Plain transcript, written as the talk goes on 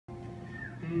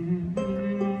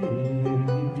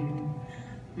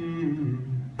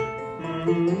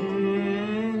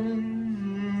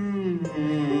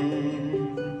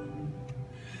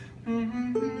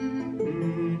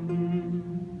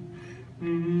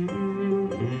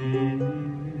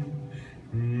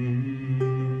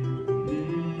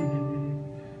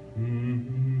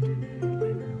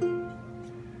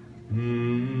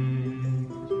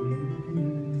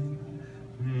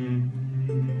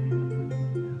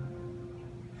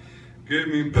Give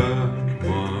me back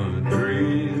my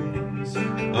dreams.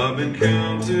 I've been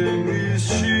counting these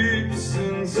sheep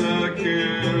since I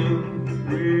can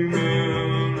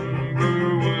remember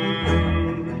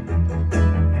when.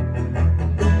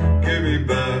 Give me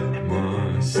back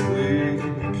my sleep.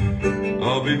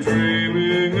 I'll be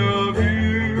dreaming of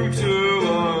you till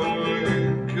I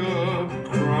wake up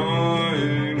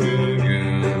crying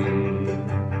again.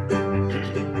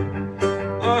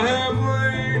 I have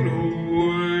lain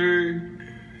awake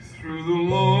through the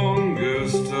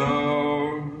longest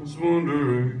hours,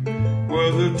 wondering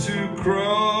whether to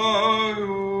cry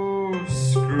or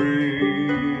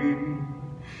scream.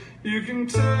 You can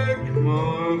take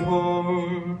my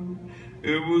heart,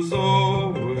 it was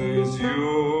always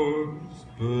yours,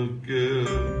 but give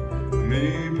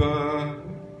me back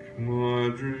my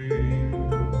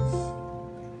dreams.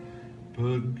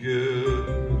 But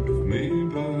give me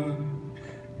back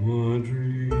my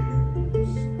dreams.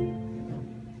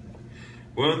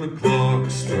 When the clock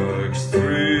strikes 3,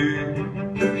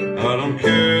 I don't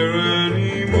care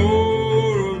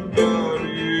anymore about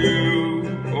you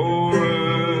or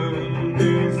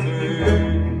anything.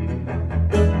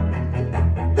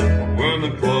 When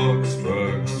the clock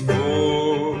strikes 4,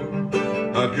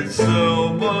 I could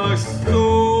sell my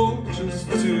soul just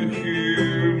to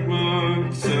hear my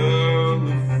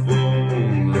telephone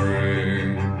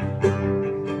ring.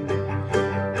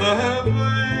 I have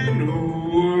lain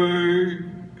awake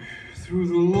through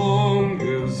the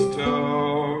longest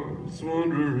hours,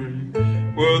 wondering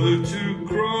whether to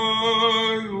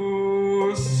cry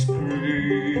or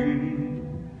scream.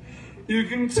 You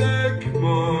can take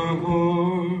my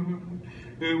heart,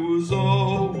 it was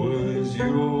always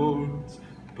yours,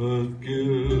 but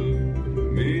give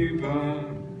me back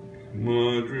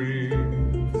my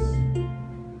dreams.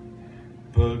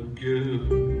 But give